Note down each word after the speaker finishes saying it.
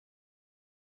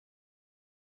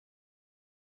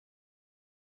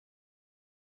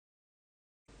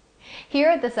Here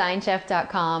at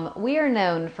thesignchef.com, we are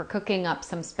known for cooking up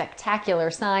some spectacular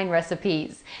sign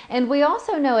recipes, and we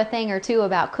also know a thing or two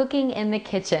about cooking in the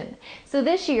kitchen. So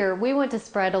this year, we want to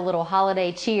spread a little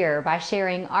holiday cheer by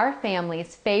sharing our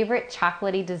family's favorite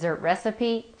chocolatey dessert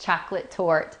recipe, chocolate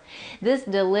torte. This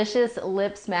delicious,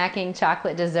 lip-smacking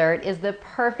chocolate dessert is the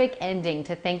perfect ending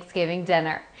to Thanksgiving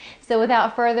dinner. So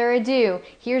without further ado,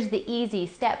 here's the easy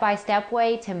step-by-step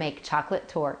way to make chocolate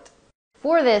torte.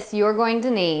 For this, you're going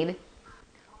to need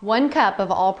 1 cup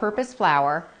of all-purpose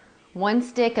flour, 1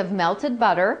 stick of melted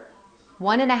butter,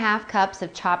 1½ cups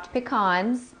of chopped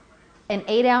pecans, an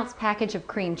 8-ounce package of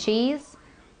cream cheese,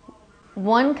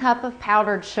 1 cup of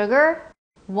powdered sugar,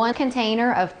 1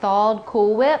 container of thawed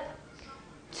Cool Whip,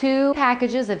 2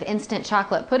 packages of instant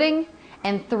chocolate pudding,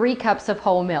 and 3 cups of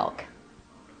whole milk.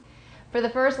 For the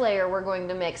first layer, we're going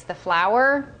to mix the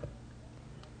flour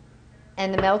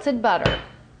and the melted butter.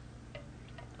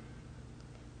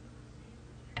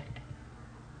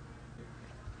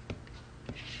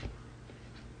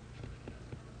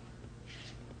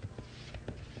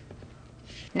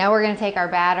 Now we're going to take our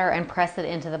batter and press it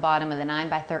into the bottom of the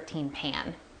 9x13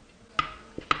 pan.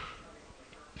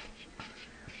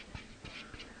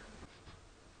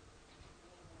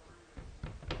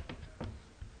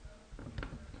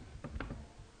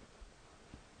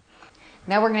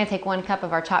 Now we're going to take 1 cup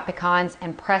of our chopped pecans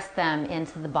and press them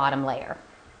into the bottom layer.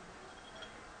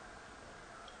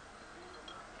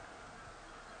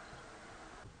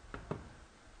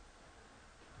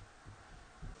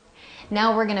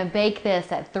 Now we're going to bake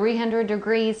this at 300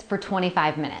 degrees for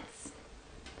 25 minutes.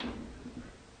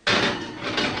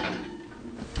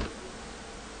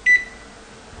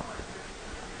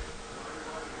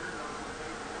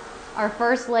 Our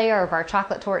first layer of our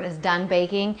chocolate torte is done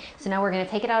baking, so now we're going to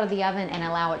take it out of the oven and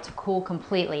allow it to cool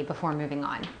completely before moving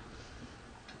on.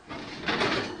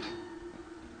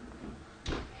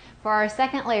 For our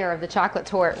second layer of the chocolate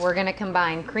torte, we're going to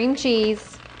combine cream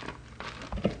cheese,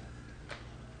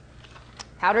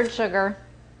 powdered sugar,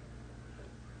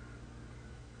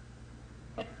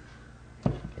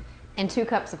 and 2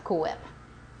 cups of Cool Whip.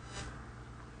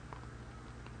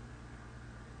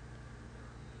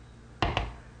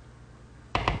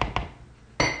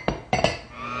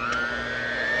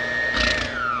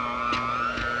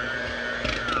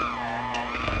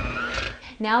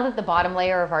 Now that the bottom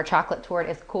layer of our chocolate torte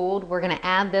is cooled, we're going to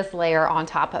add this layer on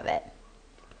top of it.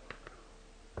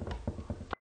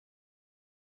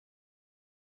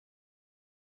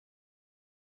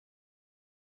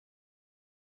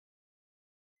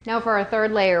 Now for our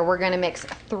third layer, we're going to mix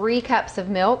 3 cups of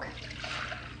milk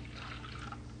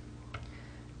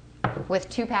with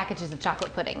 2 packages of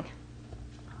chocolate pudding.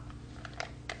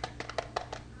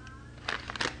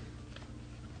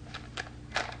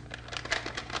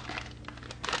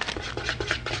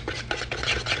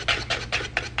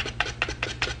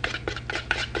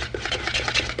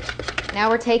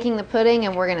 Now we're taking the pudding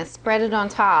and we're going to spread it on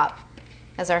top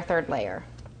as our third layer.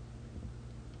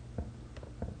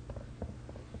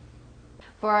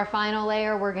 For our final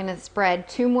layer, we're going to spread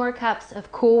 2 more cups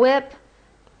of Cool Whip,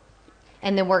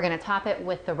 and then we're going to top it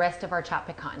with the rest of our chopped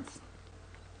pecans.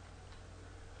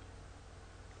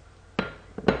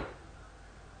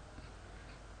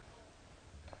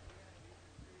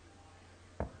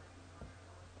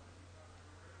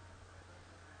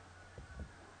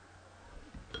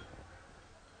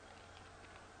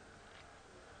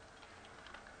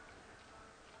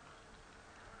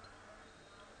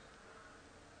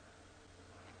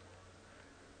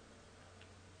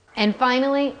 And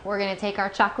finally, we're going to take our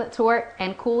chocolate torte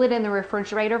and cool it in the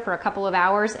refrigerator for a couple of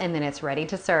hours, and then it's ready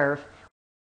to serve.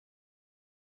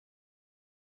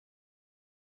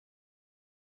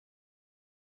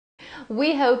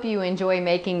 We hope you enjoy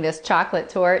making this chocolate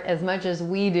torte as much as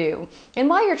we do. And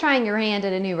while you're trying your hand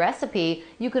at a new recipe,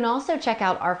 you can also check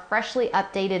out our freshly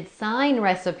updated sign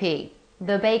recipe,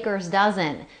 The Baker's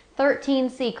Dozen, 13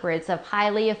 Secrets of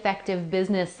Highly Effective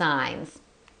Business Signs.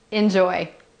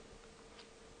 Enjoy.